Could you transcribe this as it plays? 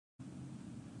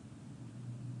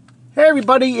Hey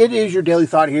everybody, it is your Daily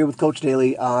Thought here with Coach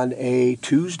Daly on a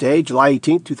Tuesday, July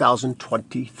 18th,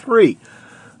 2023.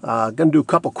 Going to do a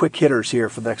couple quick hitters here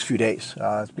for the next few days.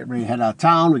 Let's get ready to head out of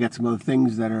town. We got some other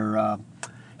things that are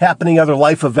happening, other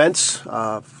life events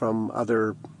from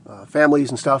other families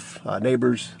and stuff,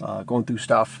 neighbors going through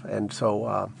stuff. And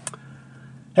so,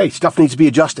 hey, stuff needs to be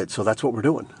adjusted, so that's what we're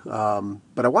doing.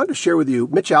 But I wanted to share with you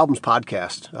Mitch Albom's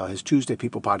podcast, his Tuesday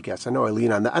People podcast. I know I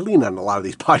lean on a lot of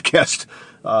these podcasts.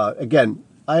 Again,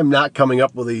 I am not coming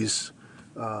up with these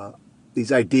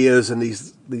ideas and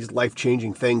these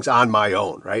life-changing things on my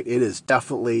own, right? It is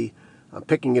definitely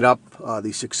picking it up,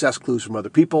 these success clues from other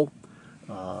people,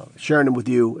 sharing them with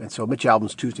you. And so Mitch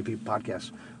Albom's Tuesday People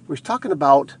podcast, we're talking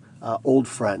about old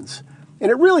friends.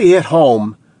 And it really hit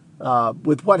home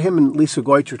with what him and Lisa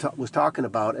Goiter was talking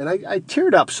about. And I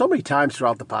teared up so many times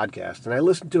throughout the podcast. And I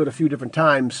listened to it a few different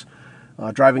times,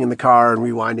 driving in the car and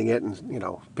rewinding it and,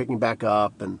 picking back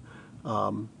up. And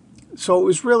so it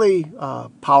was really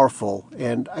powerful.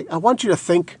 And I want you to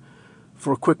think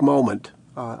for a quick moment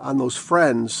on those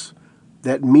friends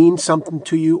that mean something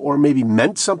to you or maybe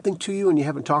meant something to you and you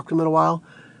haven't talked to them in a while,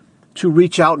 to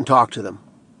reach out and talk to them.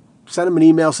 Send them an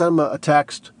email, send them a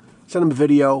text, send them a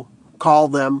video, call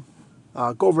them,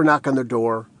 go over and knock on their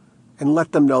door, and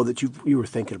let them know that you were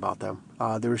thinking about them.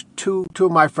 There's two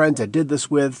of my friends I did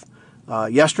this with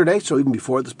yesterday, so even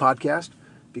before this podcast,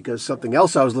 because something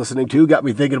else I was listening to got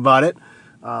me thinking about it.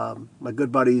 My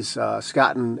good buddies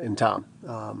Scott and Tom.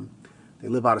 They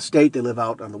live out of state. They live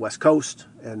out on the West Coast,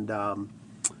 and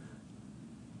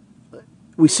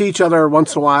we see each other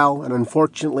once in a while. And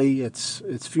unfortunately, it's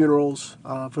funerals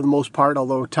for the most part.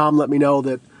 Although Tom let me know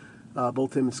that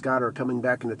both him and Scott are coming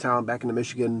back into town, back into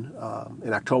Michigan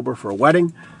in October for a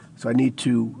wedding. So I need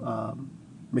to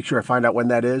make sure I find out when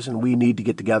that is, and we need to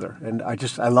get together. And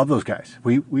I love those guys.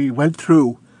 We went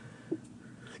through,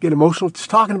 get emotional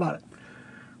just talking about it.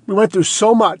 We went through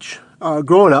so much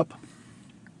growing up,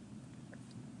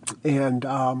 and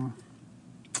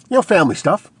family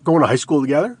stuff, going to high school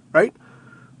together, right?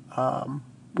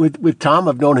 With Tom,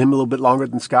 I've known him a little bit longer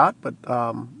than Scott, but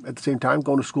at the same time,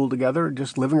 going to school together and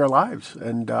just living our lives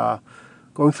and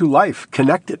going through life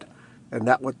connected. And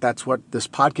that's what this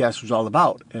podcast was all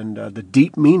about, and the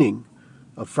deep meaning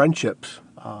of friendships.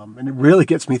 And it really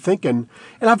gets me thinking.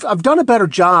 And I've done a better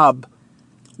job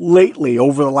lately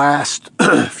over the last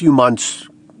few months,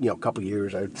 couple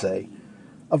years, I would say,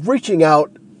 of reaching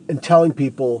out and telling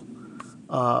people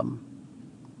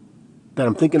that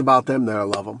I'm thinking about them, that I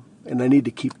love them, and I need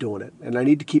to keep doing it. And I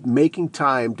need to keep making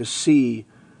time to see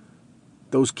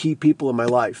those key people in my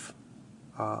life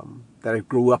that I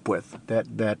grew up with, that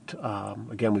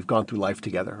again, we've gone through life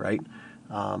together, right?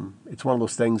 It's one of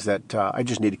those things that I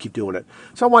just need to keep doing it.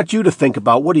 So I want you to think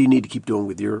about, what do you need to keep doing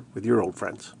with your old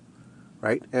friends,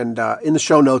 right? And in the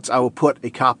show notes, I will put a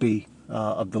copy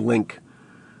of the link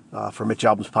for Mitch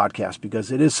Albom's podcast,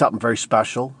 because it is something very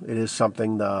special. It is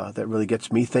something that really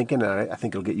gets me thinking, and I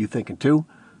think it'll get you thinking too.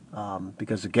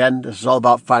 Because again, this is all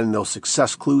about finding those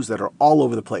success clues that are all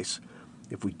over the place.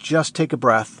 If we just take a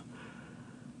breath,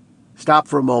 stop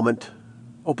for a moment,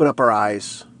 open up our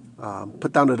eyes,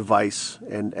 put down the device,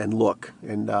 and look.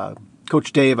 And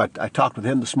Coach Dave, I talked with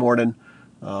him this morning.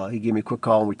 He gave me a quick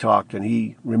call and we talked, and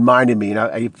he reminded me, and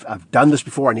I've done this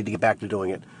before, I need to get back to doing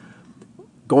it.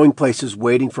 Going places,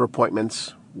 waiting for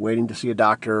appointments, waiting to see a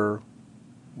doctor,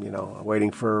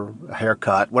 waiting for a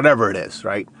haircut, whatever it is,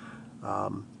 right?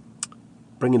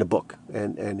 Bringing a book.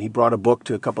 And he brought a book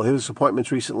to a couple of his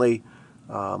appointments recently,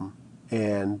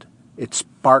 and it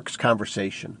sparks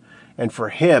conversation. And for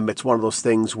him, it's one of those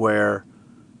things where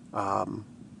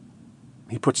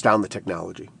he puts down the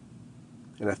technology.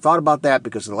 And I thought about that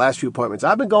because the last few appointments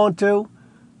I've been going to,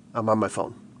 I'm on my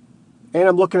phone. And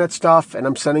I'm looking at stuff, and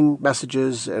I'm sending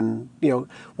messages, and,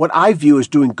 what I view as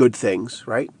doing good things,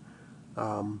 right?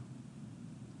 But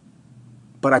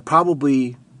I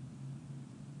probably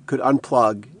could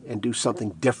unplug and do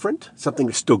something different, something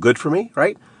that's still good for me,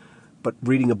 right? But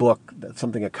reading a book, that's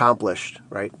something accomplished,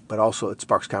 right? But also it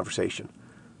sparks conversation.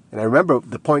 And I remember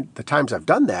the times I've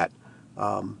done that,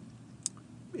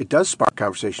 it does spark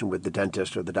conversation with the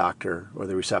dentist or the doctor or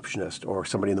the receptionist or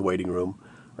somebody in the waiting room,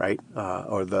 right?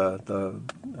 Or the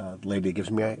lady that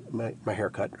gives me my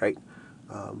haircut, right?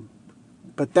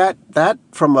 But that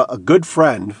from a good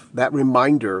friend, that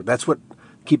reminder, that's what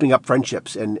keeping up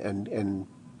friendships and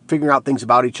figuring out things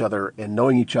about each other and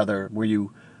knowing each other, where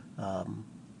you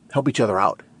help each other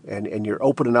out and you're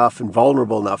open enough and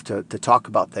vulnerable enough to talk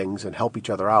about things and help each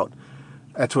other out.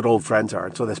 That's what old friends are.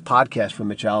 And so this podcast from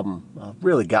Mitch Albom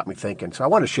really got me thinking. So I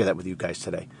want to share that with you guys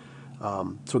today.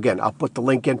 So again, I'll put the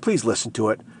link in. Please listen to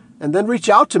it. and then reach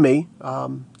out to me.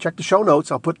 Check the show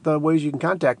notes. I'll put the ways you can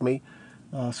contact me,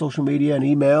 social media and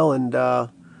email and,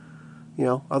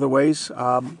 other ways.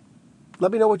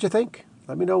 Let me know what you think.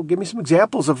 Let me know. Give me some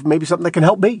examples of maybe something that can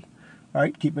help me. All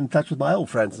right, keep in touch with my old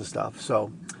friends and stuff.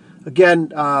 So, again,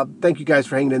 thank you guys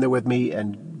for hanging in there with me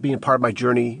and being part of my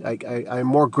journey. I'm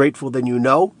more grateful than you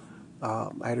know. I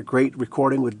had a great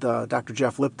recording with Dr.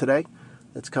 Jeff Lip today.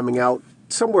 That's coming out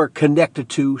somewhere connected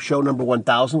to show number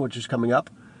 1000, which is coming up.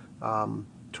 Trying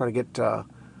to get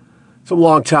some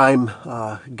long-time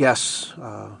guests,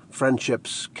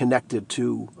 friendships connected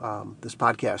to this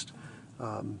podcast.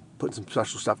 Putting some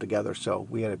special stuff together. So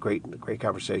we had a great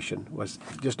conversation. It was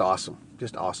just awesome.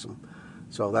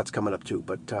 So that's coming up too.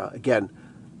 But again,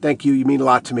 thank you. You mean a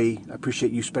lot to me. I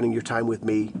appreciate you spending your time with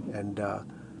me. And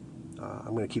I'm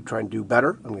going to keep trying to do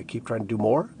better. I'm going to keep trying to do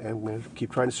more. And I'm going to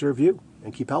keep trying to serve you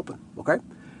and keep helping. Okay? All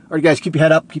right, guys, keep your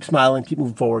head up. Keep smiling. Keep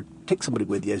moving forward. Take somebody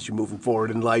with you as you're moving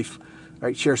forward in life. All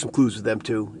right, share some clues with them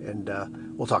too.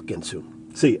 And we'll talk again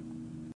soon. See you.